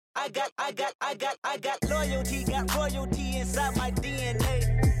got loyalty, got royalty inside my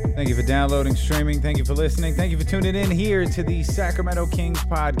DNA. Thank you for downloading, streaming. Thank you for listening. Thank you for tuning in here to the Sacramento Kings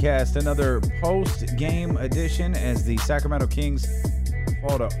podcast, another post-game edition as the Sacramento Kings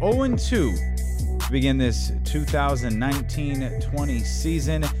fall to 0-2 to begin this 2019-20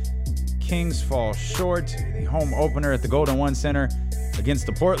 season. Kings fall short. The home opener at the Golden One Center against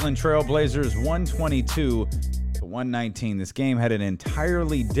the Portland Trail Blazers, 122-119. This game had an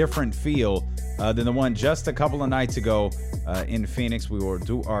entirely different feel than the one just a couple of nights ago in Phoenix. We will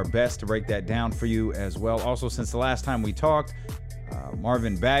do our best to break that down for you as well. Also, since the last time we talked,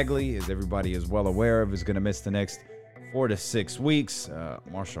 Marvin Bagley, as everybody is well aware of, is going to miss the next 4 to 6 weeks.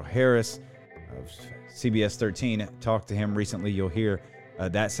 Marshall Harris of CBS 13 talked to him recently. You'll hear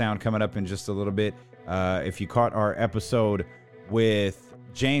that sound coming up in just a little bit. If you caught our episode with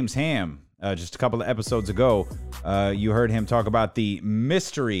James Ham just a couple of episodes ago, you heard him talk about the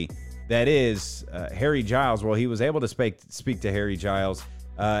mystery that is Harry Giles. Well, he was able to speak to Harry Giles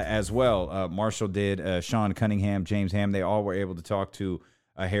as well. Marshall did, Sean Cunningham, James Ham, they all were able to talk to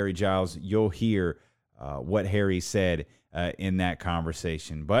Harry Giles. You'll hear what Harry said in that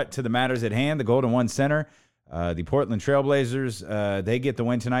conversation. But to the matters at hand, the Golden One Center, the Portland Trail Blazers, they get the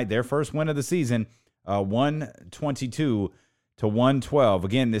win tonight, their first win of the season, 122-112.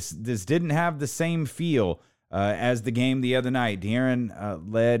 Again, this didn't have the same feel as the game the other night. De'Aaron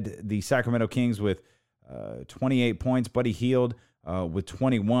led the Sacramento Kings with 28 points. Buddy Hield with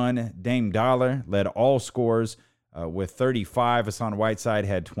 21. Dame Dollar led all scores with 35. Hassan Whiteside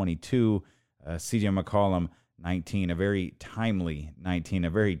had 22. C.J. McCollum, 19. A very timely 19. A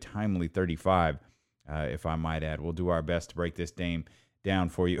very timely 35, if I might add. We'll do our best to break this Dame down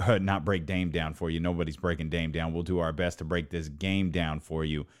for you. Not break Dame down for you. Nobody's breaking Dame down. We'll do our best to break this game down for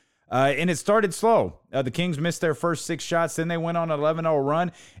you. And it started slow. The Kings missed their first 6 shots. Then they went on an 11-0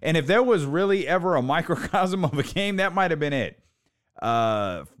 run. And if there was really ever a microcosm of a game, that might have been it.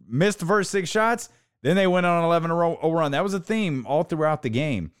 Missed the first 6 shots. Then they went on an 11-0 run. That was a theme all throughout the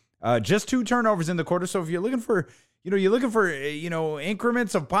game. Just 2 turnovers in the quarter. So if you're looking for,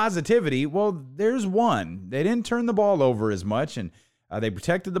 increments of positivity, well, there's one. They didn't turn the ball over as much, and they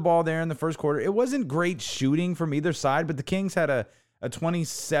protected the ball there in the first quarter. It wasn't great shooting from either side, but the Kings had a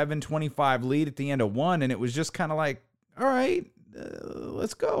 27-25 lead at the end of one, and it was just kind of like, all right,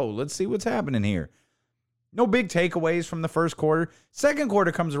 let's go. Let's see what's happening here. No big takeaways from the first quarter. Second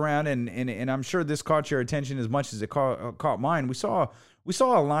quarter comes around, and I'm sure this caught your attention as much as it caught mine. We saw a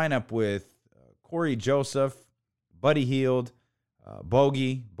lineup with Corey Joseph, Buddy Hield,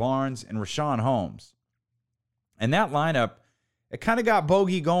 Bogey, Barnes, and Richaun Holmes. And that lineup, it kind of got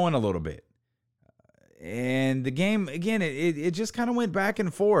Bogey going a little bit. And the game, again, it just kind of went back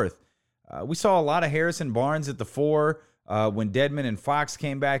and forth. We saw a lot of Harrison Barnes at the 4 when Dedmon and Fox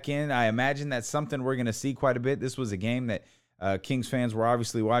came back in. I imagine that's something we're going to see quite a bit. This was a game that Kings fans were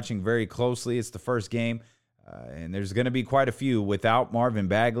obviously watching very closely. It's the first game, and there's going to be quite a few without Marvin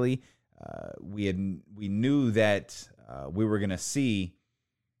Bagley. We knew that we were going to see.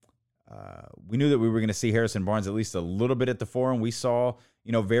 We knew that we were going to see Harrison Barnes at least a little bit at the 4, and we saw,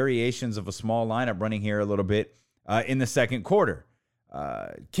 variations of a small lineup running here a little bit in the second quarter.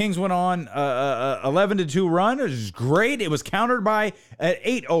 Kings went on 11-2 run. It was great. It was countered by an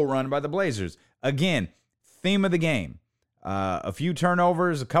 8-0 run by the Blazers. Again, theme of the game. A few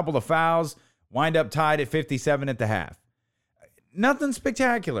turnovers, a couple of fouls, wind up tied at 57 at the half. Nothing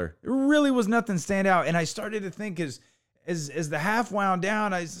spectacular. It really was nothing stand out. And I started to think as the half wound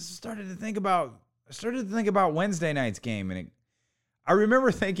down, I started to think about Wednesday night's game, and I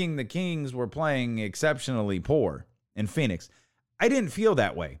remember thinking the Kings were playing exceptionally poor in Phoenix. I didn't feel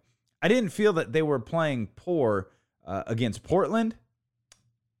that way. I didn't feel that they were playing poor against Portland.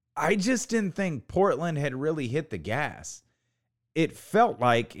 I just didn't think Portland had really hit the gas. It felt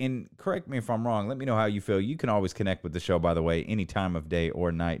like, and correct me if I'm wrong, let me know how you feel. You can always connect with the show, by the way, any time of day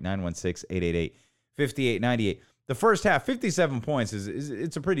or night, 916-888-5898. The first half, 57 points,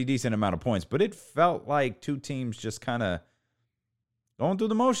 it's a pretty decent amount of points, but it felt like two teams just kind of going through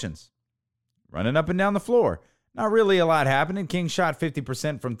the motions, running up and down the floor. Not really a lot happening. Kings shot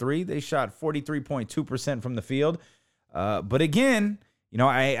 50% from 3. They shot 43.2% from the field. But again,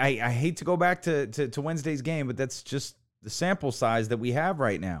 I hate to go back to Wednesday's game, but that's just the sample size that we have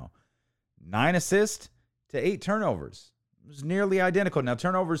right now. 9 assists to 8 turnovers. It was nearly identical. Now,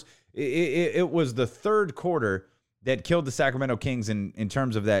 turnovers, it was the third quarter that killed the Sacramento Kings in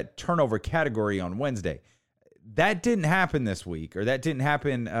terms of that turnover category on Wednesday. That didn't happen this week, or that didn't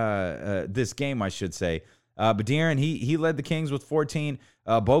happen this game, I should say. But De'Aaron, he led the Kings with 14.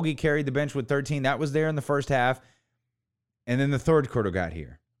 Bogey carried the bench with 13. That was there in the first half. And then the third quarter got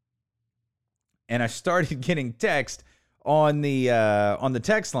here. and I started getting text on the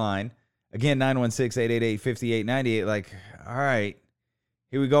text line. Again, 916-888-5898. Like, all right,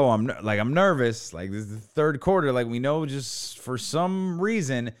 here we go. I'm nervous. Like, this is the third quarter. Like, we know just for some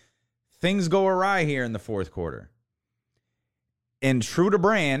reason, things go awry here in the fourth quarter. And true to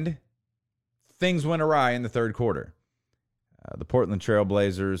brand, things went awry in the third quarter. The Portland Trail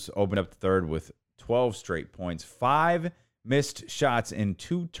Blazers opened up the third with 12 straight points, 5 missed shots, and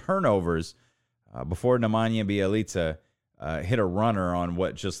 2 turnovers before Nemanja Bjelica hit a runner on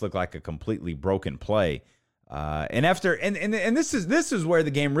what just looked like a completely broken play. And this is where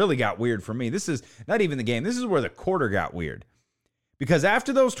the game really got weird for me. This is not even the game. This is where the quarter got weird. Because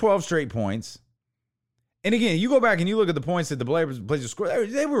after those 12 straight points, and again, you go back and you look at the points that the Blazers scored,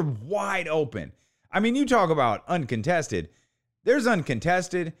 they were wide open. I mean, you talk about uncontested. There's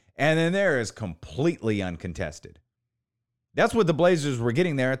uncontested, and then there is completely uncontested. That's what the Blazers were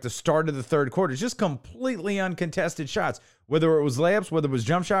getting there at the start of the third quarter. Just completely uncontested shots. Whether it was layups, whether it was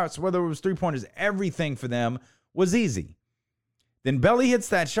jump shots, whether it was three-pointers, everything for them was easy. Then Belly hits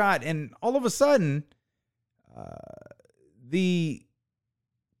that shot, and all of a sudden, the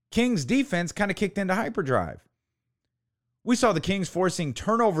Kings defense kind of kicked into hyperdrive. We saw the Kings forcing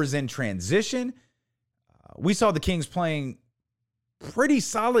turnovers in transition. We saw the Kings playing pretty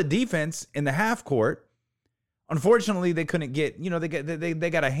solid defense in the half court. Unfortunately, they couldn't get, they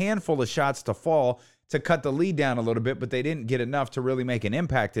got a handful of shots to fall to cut the lead down a little bit, but they didn't get enough to really make an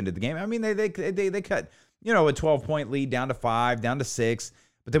impact into the game. I mean, they cut, a 12-point lead down to 5, down to 6,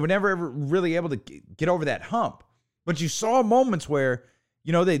 but they were never ever really able to get over that hump. But you saw moments where,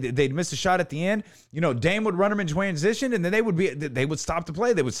 they'd miss a shot at the end. Dame would run them in transition, and then they would stop the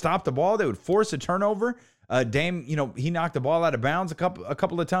play. They would stop the ball. They would force a turnover. Dame, he knocked the ball out of bounds a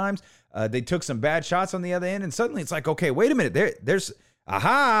couple of times. They took some bad shots on the other end, and suddenly it's like, okay, wait a minute. There's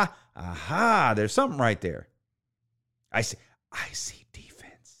there's something right there. I see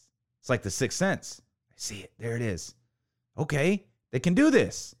defense. It's like the Sixth Sense. I see it. There it is. Okay, they can do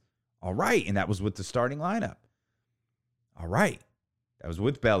this. All right, and that was with the starting lineup. All right, that was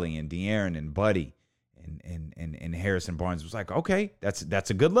with Belly and De'Aaron and Buddy and Harrison Barnes. It was like, okay, that's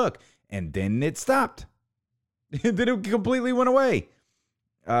a good look, and then it stopped. Then it completely went away.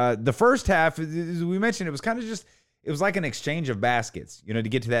 The first half, as we mentioned, it was kind of just, it was like an exchange of baskets. To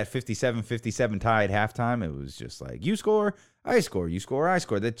get to that 57-57 tie at halftime, it was just like, you score, I score, you score, I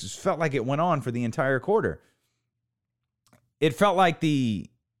score. That just felt like it went on for the entire quarter. It felt like the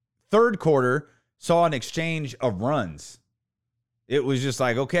third quarter saw an exchange of runs. It was just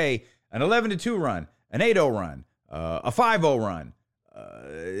like, okay, an 11-2 run, an 8-0 run, a 5-0 run,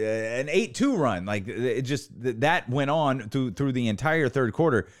 an 8-2 run. Like, it just, that went on through the entire third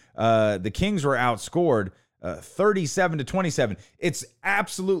quarter. The Kings were outscored 37-27. It's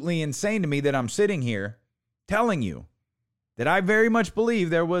absolutely insane to me that I'm sitting here telling you that I very much believe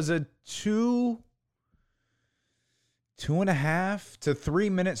there was a 2.5 to 3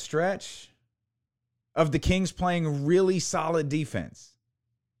 minute stretch of the Kings playing really solid defense.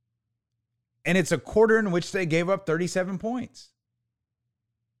 And it's a quarter in which they gave up 37 points.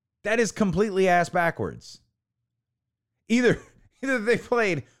 That is completely ass backwards. Either they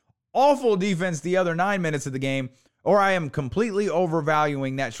played awful defense the other 9 minutes of the game, or I am completely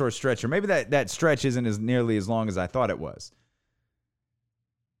overvaluing that short stretch, or maybe that stretch isn't as nearly as long as I thought it was.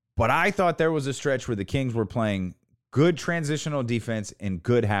 But I thought there was a stretch where the Kings were playing good transitional defense and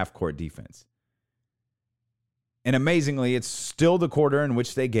good half-court defense. And amazingly, it's still the quarter in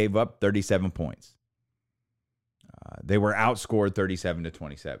which they gave up 37 points. They were outscored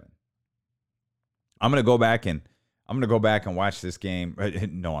 37-27. I'm going to go back and watch this game.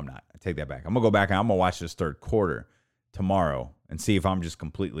 No, I'm not. I take that back. I'm going to go back and I'm going to watch this third quarter tomorrow and see if I'm just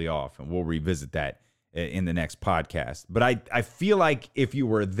completely off. And we'll revisit that in the next podcast. But I feel like if you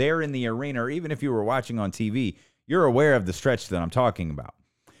were there in the arena, or even if you were watching on TV, you're aware of the stretch that I'm talking about.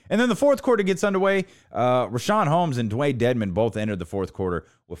 And then the fourth quarter gets underway. Richaun Holmes and Dwayne Dedmon both entered the fourth quarter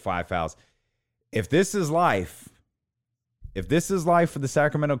with 5 fouls. If this is life for the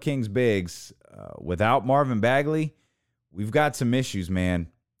Sacramento Kings bigs, without Marvin Bagley, we've got some issues, man.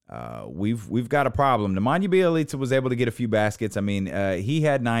 We've got a problem. Nemanja Bjelica was able to get a few baskets. I mean, he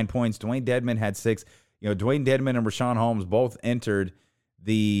had 9 points. Dwayne Dedmon had 6. Dwayne Dedmon and Richaun Holmes both entered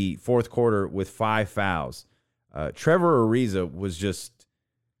the fourth quarter with 5 fouls. Trevor Ariza was just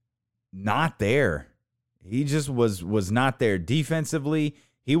not there. He just was not there defensively.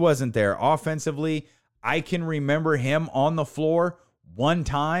 He wasn't there offensively. I can remember him on the floor one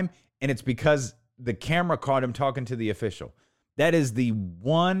time, and it's because the camera caught him talking to the official. That is the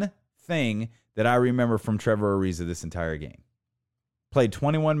one thing that I remember from Trevor Ariza this entire game. Played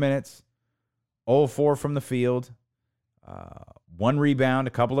 21 minutes, 0-4 from the field, 1 rebound,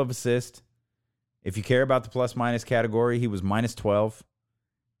 a couple of assists. If you care about the plus-minus category, he was minus 12.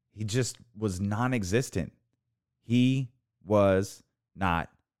 He just was non-existent. He was not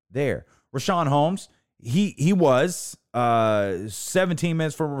there. Richaun Holmes, he was 17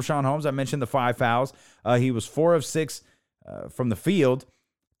 minutes for Richaun Holmes. I mentioned the 5 fouls. He was 4 of 6 from the field,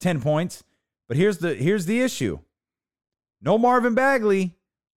 10 points. But here's the issue. No Marvin Bagley.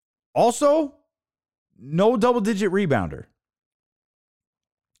 Also, no double-digit rebounder.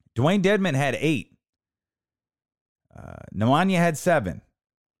 Dwayne Dedmon had 8. Nemanja had 7.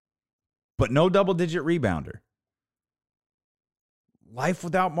 But no double-digit rebounder. Life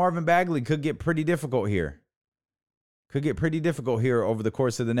without Marvin Bagley could get pretty difficult here. Could get pretty difficult here over the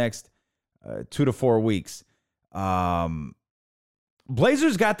course of the next 2 to 4 weeks.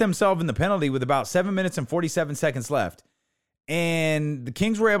 Blazers got themselves in the penalty with about 7 minutes and 47 seconds left. And the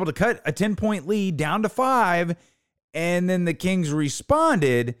Kings were able to cut a 10-point lead down to 5. And then the Kings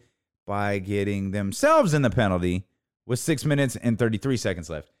responded by getting themselves in the penalty with 6 minutes and 33 seconds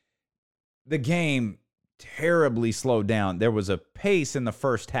left. The game terribly slowed down. There was a pace in the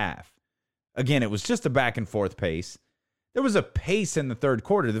first half. Again, it was just a back and forth pace. There was a pace in the third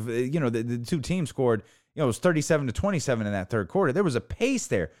quarter. The two teams scored, it was 37-27 in that third quarter. There was a pace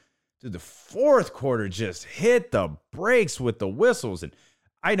there. Dude, the fourth quarter just hit the brakes with the whistles. And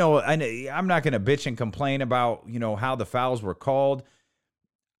I know I'm not going to bitch and complain about, how the fouls were called.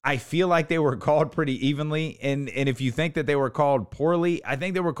 I feel like they were called pretty evenly. And if you think that they were called poorly, I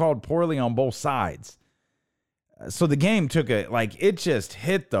think they were called poorly on both sides. So the game it just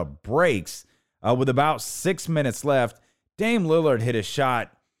hit the brakes with about 6 minutes left. Dame Lillard hit a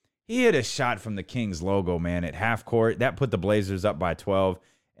shot. He hit a shot from the Kings logo, man, at half court. That put the Blazers up by 12,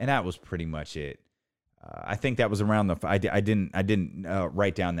 and that was pretty much it. I think that was around I didn't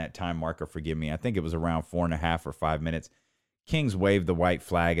write down that time marker, forgive me. I think it was around 4.5 or 5 minutes. Kings waved the white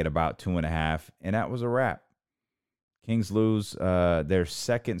flag at about 2.5, and that was a wrap. Kings lose their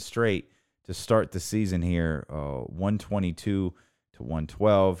second straight to start the season here, 122 to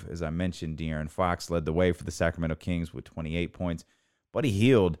 112. As I mentioned, De'Aaron Fox led the way for the Sacramento Kings with 28 points. Buddy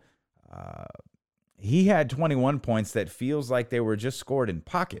Hield, he had 21 points that feels like they were just scored in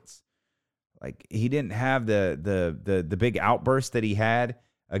pockets. Like he didn't have the big outburst that he had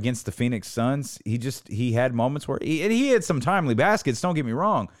against the Phoenix Suns. He had moments where he had some timely baskets, don't get me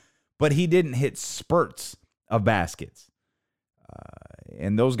wrong, but he didn't hit spurts of baskets.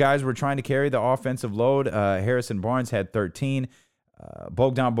 And those guys were trying to carry the offensive load. Harrison Barnes had 13.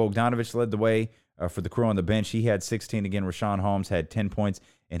 Bogdan Bogdanovic led the way for the crew on the bench. He had 16. Again, Richaun Holmes had 10 points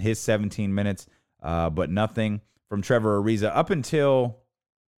in his 17 minutes, but nothing from Trevor Ariza up until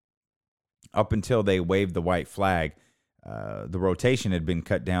they waved the white flag. The rotation had been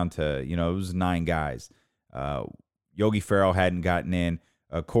cut down to, it was 9 guys. Yogi Ferrell hadn't gotten in.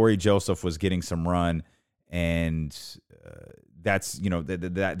 Corey Joseph was getting some run, and that's,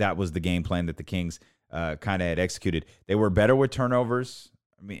 that was the game plan that the Kings kind of had executed. They were better with turnovers.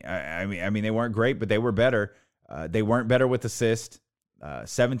 I mean, they weren't great, but they were better. They weren't better with assists.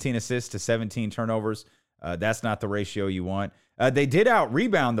 17 assists to 17 turnovers. That's not the ratio you want. They did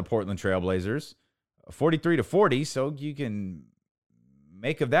out-rebound the Portland Trailblazers, 43-40, so you can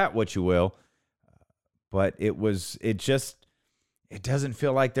make of that what you will. But it doesn't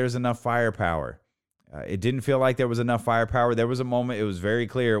feel like there's enough firepower. It didn't feel like there was enough firepower. There was a moment, it was very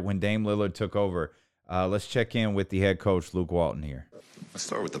clear when Dame Lillard took over. Let's check in with the head coach, Luke Walton, here. Let's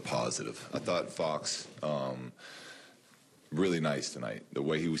start with the positive. I thought Fox really nice tonight. The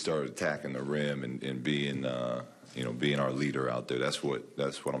way he started attacking the rim and being being our leader out there. That's what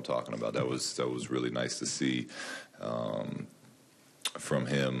I'm talking about. That was really nice to see from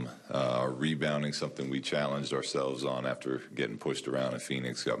him. Rebounding, something we challenged ourselves on after getting pushed around in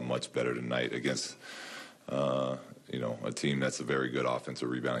Phoenix, got much better tonight against a team that's a very good offensive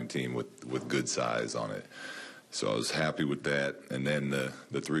rebounding team with good size on it. So I was happy with that. And then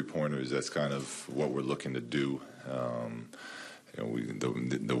the three-pointers, that's kind of what we're looking to do.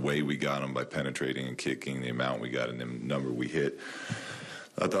 The way we got them by penetrating and kicking, the amount we got and the number we hit.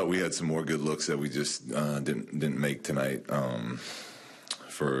 I thought we had some more good looks that we just didn't make tonight.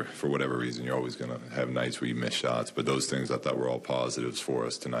 For whatever reason, you're always going to have nights where you miss shots. But those things I thought were all positives for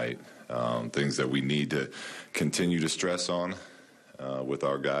us tonight. Things that we need to continue to stress on with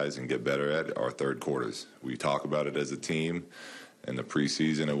our guys and get better at our third quarters. We talk about it as a team. In the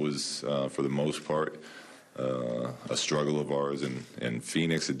preseason, it was, for the most part, a struggle of ours. And in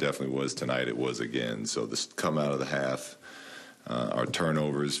Phoenix, it definitely was. Tonight, it was again. So this come out of the half, our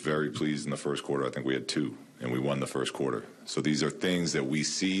turnovers, very pleased in the first quarter. I think we had 2. and we won the first quarter. So these are things that we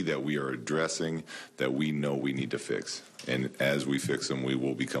see, that we are addressing, that we know we need to fix. And as we fix them, we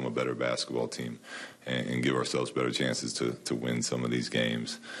will become a better basketball team and give ourselves better chances to win some of these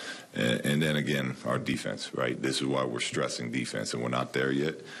games. And then, again, our defense, right? This is why we're stressing defense, and we're not there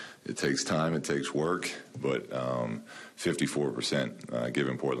yet. It takes time, it takes work, but 54%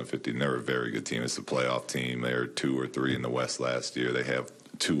 giving Portland 50, and they're a very good team. It's a playoff team. They were 2 or 3 in the West last year. They have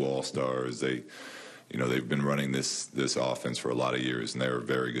 2 All-Stars. They've been running this offense for a lot of years, and they're a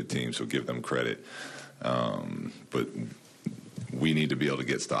very good team, so give them credit. But we need to be able to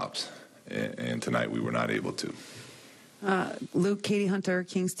get stops, and tonight we were not able to. Luke, Katie Hunter,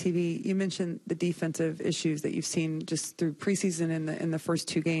 Kings TV, you mentioned the defensive issues that you've seen just through preseason in the first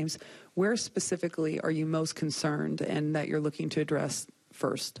 2 games. Where specifically are you most concerned and that you're looking to address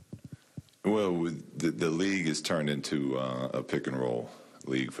first? Well, the league has turned into a pick-and-roll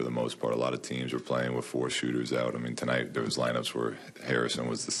league for the most part. A lot of teams are playing with 4 shooters out. I mean, tonight there was lineups where Harrison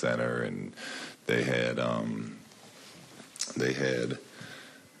was the center, and they had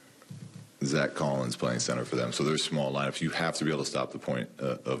Zach Collins playing center for them. So there's small lineups. You have to be able to stop the point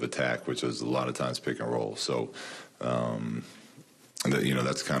of attack, which is a lot of times pick and roll. So,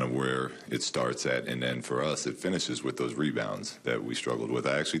 that's kind of where it starts at. And then for us, it finishes with those rebounds that we struggled with.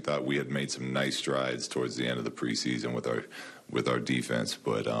 I actually thought we had made some nice strides towards the end of the preseason with our defense,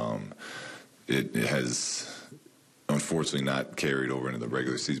 but it has unfortunately not carried over into the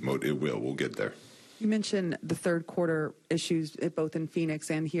regular season mode. It will. We'll get there. You mentioned the third quarter issues both in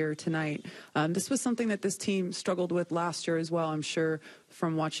Phoenix and here tonight. This was something that this team struggled with last year as well. I'm sure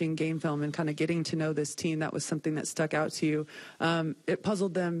from watching game film and kind of getting to know this team, that was something that stuck out to you. It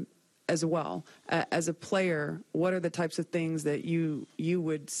puzzled them as well. As a player, what are the types of things that you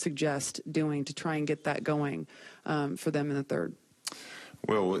would suggest doing to try and get that going for them in the third?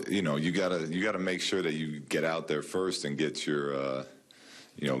 Well, you gotta make sure that you get out there first and get your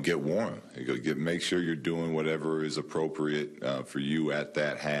get warm. Make sure you're doing whatever is appropriate for you at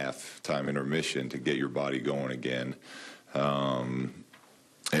that half-time intermission to get your body going again. And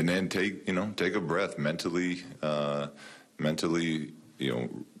then take a breath, mentally,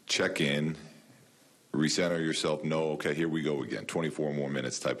 check in, recenter yourself, okay, here we go again, 24 more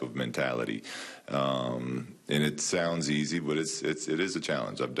minutes type of mentality. And it sounds easy, but it is a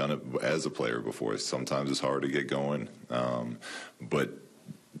challenge. I've done it as a player before. Sometimes it's hard to get going, but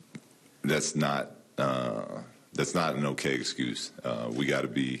that's not an okay excuse. We got to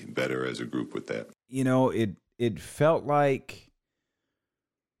be better as a group with that. It felt like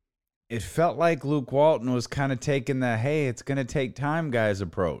Luke Walton was kind of taking the, hey, it's going to take time, guys,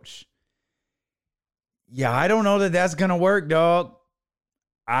 approach. Yeah, I don't know that that's going to work, dog.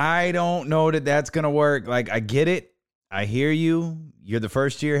 I don't know that that's going to work. Like, I get it. I hear you. You're the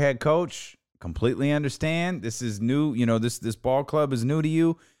first-year head coach. Completely understand. This is new. This ball club is new to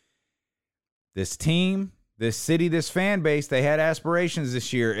you. This team, this city, this fan base, they had aspirations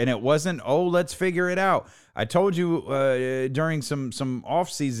this year, and it wasn't, let's figure it out. I told you during some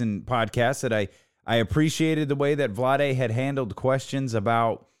off-season podcasts that I appreciated the way that Vlade had handled questions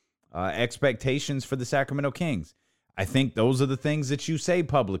about expectations for the Sacramento Kings. I think those are the things that you say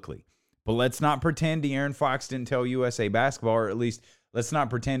publicly. But let's not pretend De'Aaron Fox didn't tell USA Basketball, or at least let's not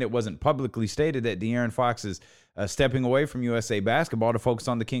pretend it wasn't publicly stated that De'Aaron Fox is stepping away from USA Basketball to focus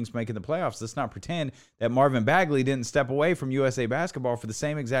on the Kings making the playoffs. Let's not pretend that Marvin Bagley didn't step away from USA Basketball for the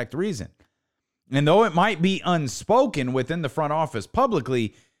same exact reason. And though it might be unspoken within the front office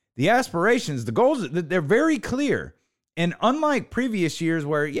publicly, the aspirations, the goals, they're very clear. And unlike previous years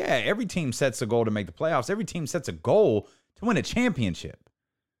where, every team sets a goal to make the playoffs, every team sets a goal to win a championship.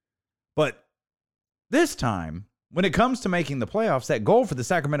 But this time, when it comes to making the playoffs, that goal for the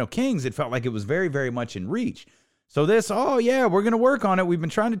Sacramento Kings, it felt like it was very, very much in reach. So this, we're going to work on it. We've been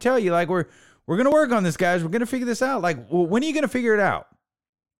trying to tell you, like, we're going to work on this, guys. We're going to figure this out. Like, when are you going to figure it out?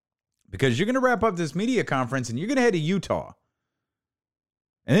 Because you're going to wrap up this media conference and you're going to head to Utah.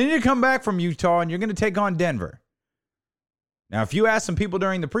 And then you come back from Utah and you're going to take on Denver. Now, if you ask some people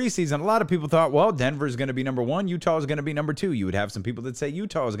during the preseason, a lot of people thought, well, Denver is going to be number 1. Utah is going to be number 2. You would have some people that say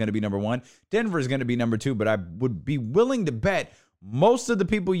Utah is going to be number 1. Denver is going to be number 2. But I would be willing to bet most of the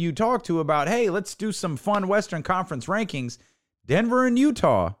people you talk to about, hey, let's do some fun Western Conference rankings, Denver and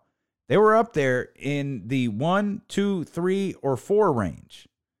Utah, they were up there in the 1, 2, 3, or 4 range.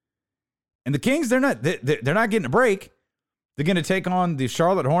 And the Kings, they're not getting a break. They're going to take on the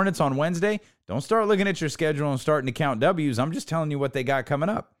Charlotte Hornets on Wednesday. Don't start looking at your schedule and starting to count W's. I'm just telling you what they got coming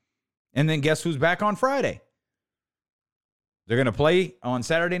up. And then guess who's back on Friday? They're going to play on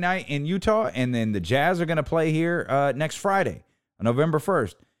Saturday night in Utah, and then the Jazz are going to play here next Friday, November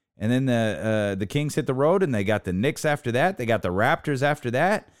 1st. And then the Kings hit the road, and they got the Knicks after that. They got the Raptors after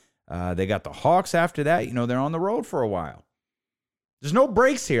that. They got the Hawks after that. You know, they're on the road for a while. There's no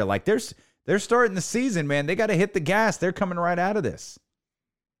breaks here. Like, they're starting the season, man. They got to hit the gas. They're coming right out of this.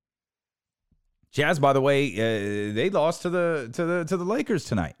 Jazz, by the way, they lost to the Lakers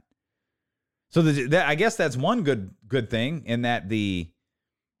tonight. So I guess that's one good thing in that the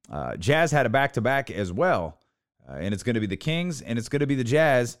Jazz had a back-to-back as well. And it's going to be the Kings, and it's going to be the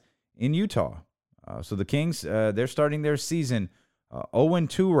Jazz in Utah. So the Kings, they're starting their season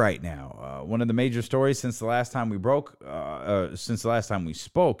 0-2 right now. One of the major stories since the last time we spoke, was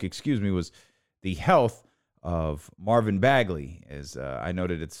the health of Marvin Bagley. As I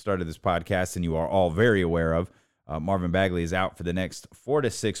noted at the start of this podcast, and you are all very aware of, Marvin Bagley is out for the next 4 to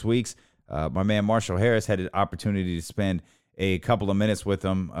 6 weeks. My man Marshall Harris had an opportunity to spend a couple of minutes with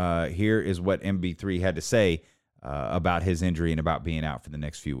him. Here is what MB3 had to say about his injury and about being out for the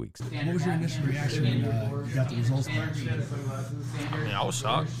next few weeks. What was your initial reaction when you got the results back? I mean, I was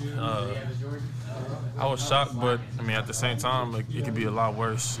shocked. But I mean, at the same time, it could be a lot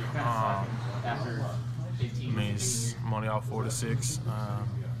worse. I mean, I'm only out 4 to 6.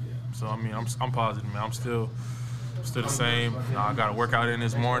 So I mean, I'm positive, man. I'm still the same. I got a workout in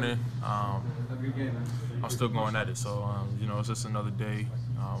this morning. I'm still going at it. So it's just another day.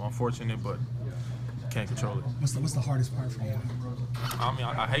 Unfortunate, but can't control it. What's the hardest part for you? I mean,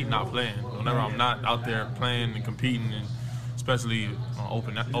 I hate not playing. Whenever I'm not out there playing and competing, and especially on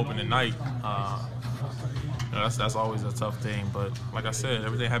opening night, that's always a tough thing. But like I said,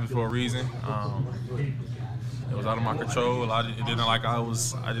 everything happens for a reason. It was out of my control. I didn't like I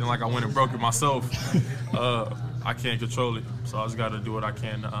went and broke it myself. I can't control it, so I just got to do what I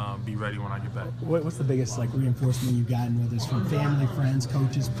can to be ready when I get back. What's the biggest reinforcement you've gotten, whether it's from family, friends,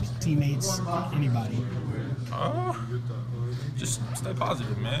 coaches, teammates, anybody? Just stay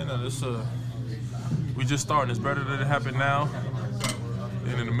positive, man. We just starting. It's better that it happened now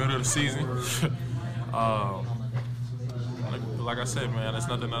than in the middle of the season. Like I said, man, there's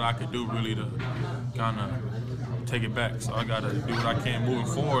nothing that I could do really to kind of take it back. So I got to do what I can moving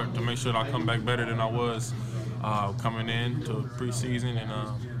forward to make sure that I come back better than I was coming in to preseason, and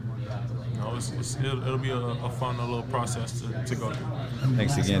it'll be a fun little process to go through.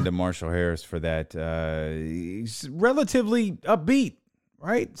 Thanks again to Marshall Harris for that. He's relatively upbeat,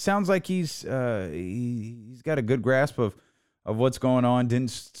 right? Sounds like he's got a good grasp of what's going on. Didn't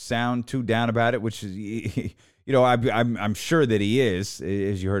sound too down about it, which is, I'm sure that he is.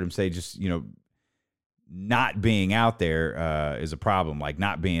 As you heard him say, just not being out there is a problem. Like,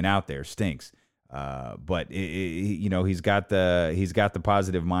 not being out there stinks. But he's got the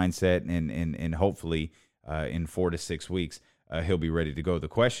positive mindset, and hopefully in 4 to 6 weeks he'll be ready to go. The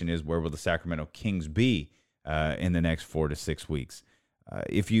question is, where will the Sacramento Kings be in the next 4 to 6 weeks?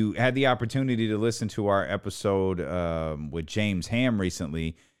 If you had the opportunity to listen to our episode with James Ham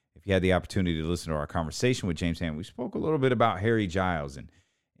recently, if you had the opportunity to listen to our conversation with James Ham, we spoke a little bit about Harry Giles,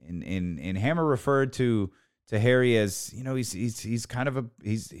 and Hammer referred to Harry as, he's kind of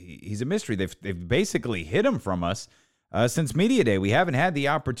he's a mystery. They've basically hid him from us since Media Day. We haven't had the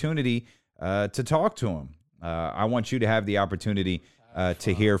opportunity to talk to him. I want you to have the opportunity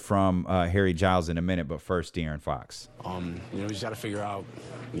to hear from Harry Giles in a minute, but first, De'Aaron Fox. We just got to figure out,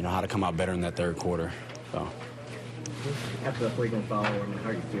 how to come out better in that third quarter. So. After the frequent foul, how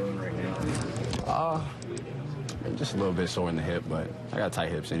are you feeling right now? Just a little bit sore in the hip, but I got tight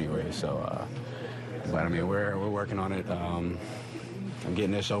hips anyway, so. But I mean, we're working on it. I'm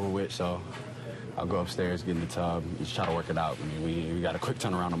getting this over with, so I'll go upstairs, get in the tub, just try to work it out. I mean, we got a quick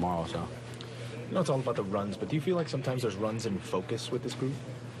turnaround tomorrow, so. It's all about the runs, but do you feel like sometimes there's runs in focus with this group?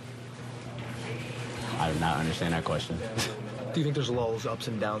 I do not understand that question. Do you think there's lulls, ups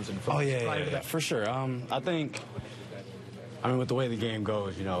and downs in focus? Oh, yeah, for sure. I think, with the way the game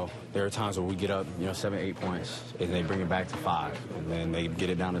goes, there are times where we get up, 7, 8 points, and they bring it back to 5, and then they get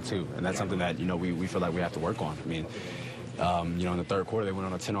it down to 2. And that's something that, we feel like we have to work on. I mean, in the third quarter, they went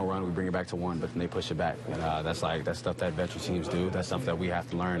on a 10-0 run. We bring it back to 1, but then they push it back. And that's stuff that veteran teams do. That's stuff that we have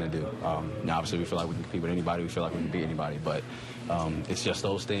to learn to do. Obviously, we feel like we can compete with anybody. We feel like we can beat anybody. But it's just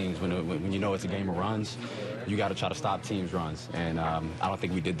those things. When it's a game of runs, you got to try to stop teams' runs. And I don't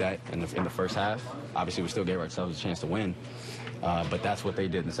think we did that in the first half. Obviously, we still gave ourselves a chance to win. But that's what they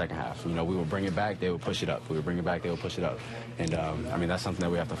did in the second half. We would bring it back, they would push it up. We would bring it back, they would push it up. And, that's something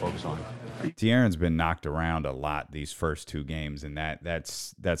that we have to focus on. De'Aaron's been knocked around a lot these first 2 games, and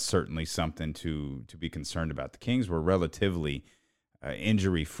that's certainly something to be concerned about. The Kings were relatively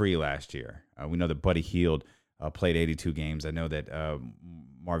injury-free last year. We know that Buddy Hield played 82 games. I know that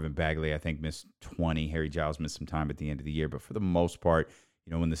Marvin Bagley, I think, missed 20. Harry Giles missed some time at the end of the year. But for the most part,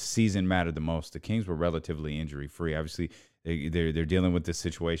 when the season mattered the most, the Kings were relatively injury-free. Obviously, they're dealing with this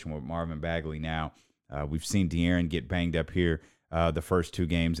situation with Marvin Bagley now. We've seen De'Aaron get banged up here the first 2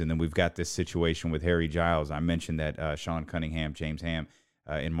 games, and then we've got this situation with Harry Giles. I mentioned that Sean Cunningham, James Ham,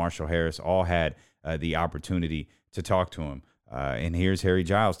 and Marshall Harris all had the opportunity to talk to him. And here's Harry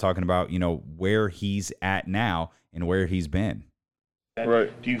Giles talking about, where he's at now and where he's been.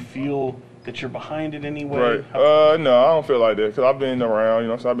 Right. Do you feel that you're behind in any way? Right. No, I don't feel like that because I've been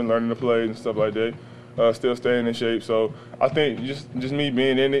around, so I've been learning to play and stuff like that. Still staying in shape. So I think just me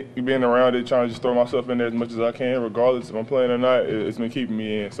being in it, being around it, trying to just throw myself in there as much as I can, regardless if I'm playing or not, it's been keeping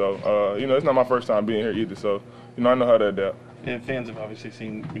me in. So, it's not my first time being here either. So, I know how to adapt. And fans have obviously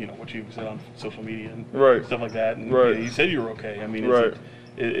seen, what you've said on social media and right. stuff like that. And you said you were okay. I mean, right.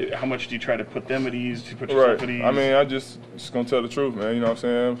 How much do you try to put them at ease, to put yourself at ease? I mean, I just going to tell the truth, man. You know what I'm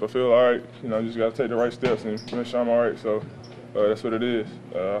saying? If I feel all right, I just got to take the right steps and make sure I'm all right. So that's what it is.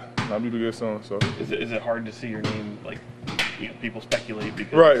 I'll be good soon. So is it hard to see your name, people speculate?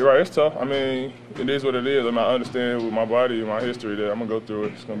 Because right. It's tough. I mean, it is what it is. I understand with my body and my history that I'm going to go through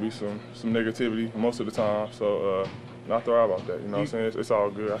it. It's going to be some negativity most of the time. So not throw out about that. You know what I'm saying? It's all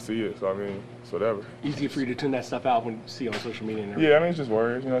good. I see it. So, it's whatever. Easy for you to tune that stuff out when you see it on social media and everything. Yeah, it's just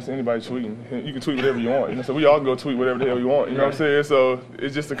words. It's anybody tweeting. You can tweet whatever you want. So we all can go tweet whatever the hell you want. You know what I'm saying? So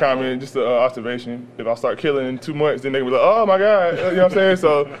it's just a comment, just an observation. If I start killing in 2 months, then they will be like, oh, my God. You know what I'm saying?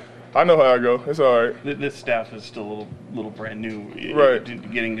 So I know how I go. It's all right. This staff is still a little brand new. Right.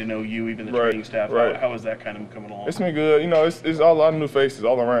 Getting to know you, even the training staff. Right. How is that kind of coming along? It's been good. It's a lot of new faces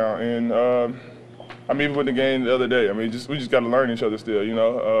all around. And, even with the game the other day, we just got to learn each other still,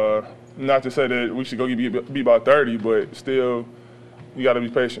 Not to say that we should go be about 30, but still, you got to be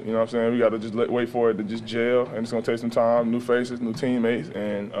patient, you know what I'm saying? We got to just wait for it to just gel, and it's going to take some time, new faces, new teammates,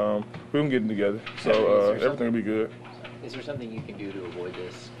 and we can get it together. So everything will be good. Is there something you can do to avoid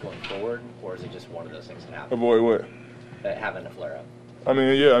this going forward, or is it just one of those things that happen? Avoid what? Having a flare-up. I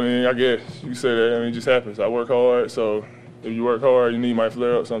guess you can say that. It just happens. I work hard, so if you work hard, you might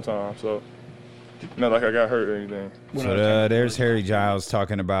flare up sometimes, so. Not like I got hurt or anything. So there's Harry Giles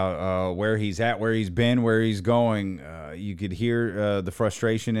talking about where he's at, where he's been, where he's going. You could hear the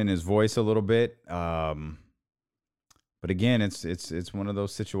frustration in his voice a little bit. But again, it's one of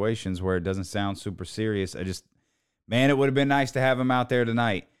those situations where it doesn't sound super serious. It would have been nice to have him out there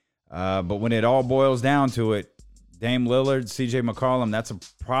tonight. But when it all boils down to it, Dame Lillard, CJ McCollum, that's a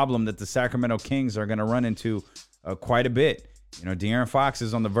problem that the Sacramento Kings are going to run into quite a bit. De'Aaron Fox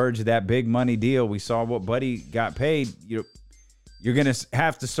is on the verge of that big money deal. We saw what Buddy got paid. You're going to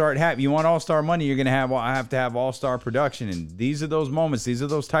have to start you want all-star money, you're going to have to have all-star production. And these are those moments. These are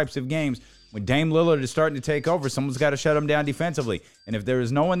those types of games when Dame Lillard is starting to take over. Someone's got to shut him down defensively. And if there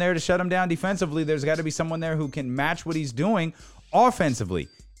is no one there to shut him down defensively, there's got to be someone there who can match what he's doing offensively.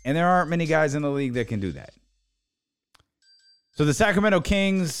 And there aren't many guys in the league that can do that. So the Sacramento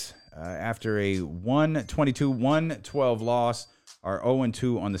Kings, after a 122-112 loss, are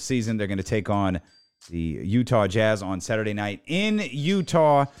 0-2 on the season. They're going to take on the Utah Jazz on Saturday night in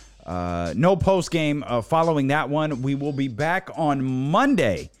Utah. No post game following that one. We will be back on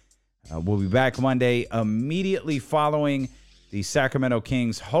Monday. We'll be back Monday immediately following the Sacramento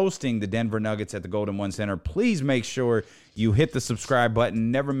Kings hosting the Denver Nuggets at the Golden One Center. Please make sure you hit the subscribe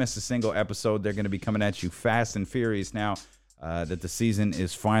button. Never miss a single episode. They're going to be coming at you fast and furious now that the season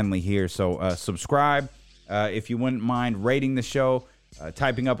is finally here. So subscribe. If you wouldn't mind rating the show,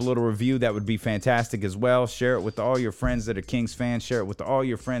 typing up a little review, that would be fantastic as well. Share it with all your friends that are Kings fans. Share it with all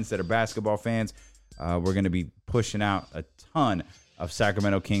your friends that are basketball fans. We're going to be pushing out a ton of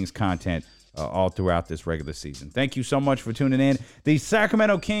Sacramento Kings content all throughout this regular season. Thank you so much for tuning in. The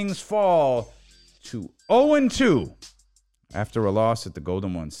Sacramento Kings fall to 0-2 after a loss at the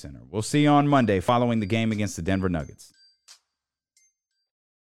Golden One Center. We'll see you on Monday following the game against the Denver Nuggets.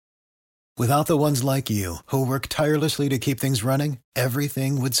 Without the ones like you, who work tirelessly to keep things running,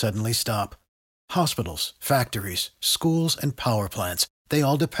 everything would suddenly stop. Hospitals, factories, schools, and power plants, they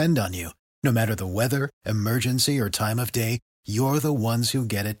all depend on you. No matter the weather, emergency, or time of day, you're the ones who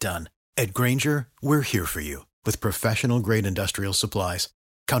get it done. At Grainger, we're here for you with professional-grade industrial supplies.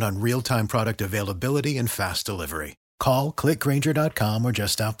 Count on real-time product availability and fast delivery. Call, click Grainger.com, or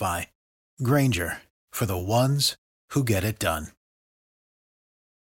just stop by. Grainger, for the ones who get it done.